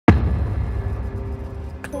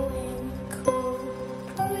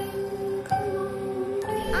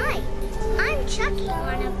Chucky,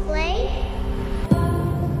 wanna play?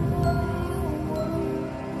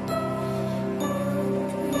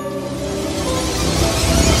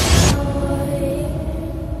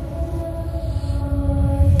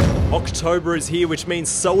 October is here, which means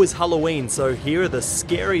so is Halloween, so here are the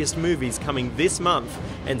scariest movies coming this month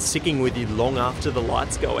and sticking with you long after the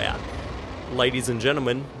lights go out. Ladies and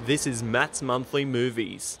gentlemen, this is Matt's Monthly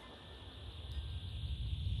Movies.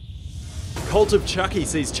 Cult of Chucky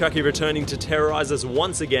sees Chucky returning to terrorise us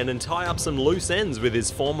once again and tie up some loose ends with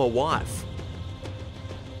his former wife.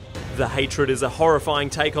 The Hatred is a horrifying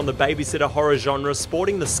take on the babysitter horror genre,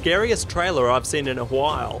 sporting the scariest trailer I've seen in a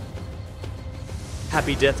while.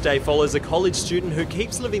 Happy Death Day follows a college student who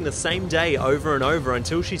keeps living the same day over and over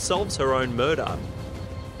until she solves her own murder.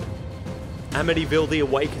 Amityville: The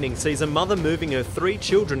Awakening sees a mother moving her 3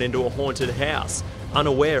 children into a haunted house,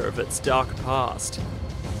 unaware of its dark past.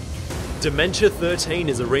 Dementia 13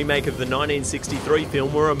 is a remake of the 1963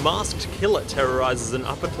 film where a masked killer terrorises an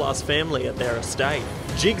upper-class family at their estate.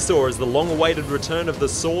 Jigsaw is the long-awaited return of the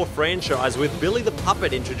Saw franchise, with Billy the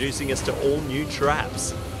Puppet introducing us to all new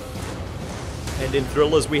traps. And in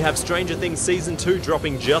thrillers, we have Stranger Things Season 2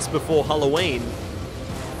 dropping just before Halloween,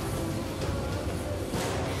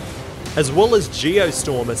 as well as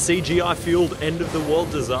Geostorm, a CGI-fueled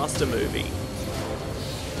end-of-the-world disaster movie.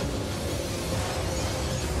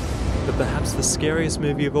 But perhaps the scariest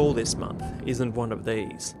movie of all this month isn't one of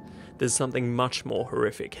these. There's something much more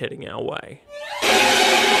horrific heading our way.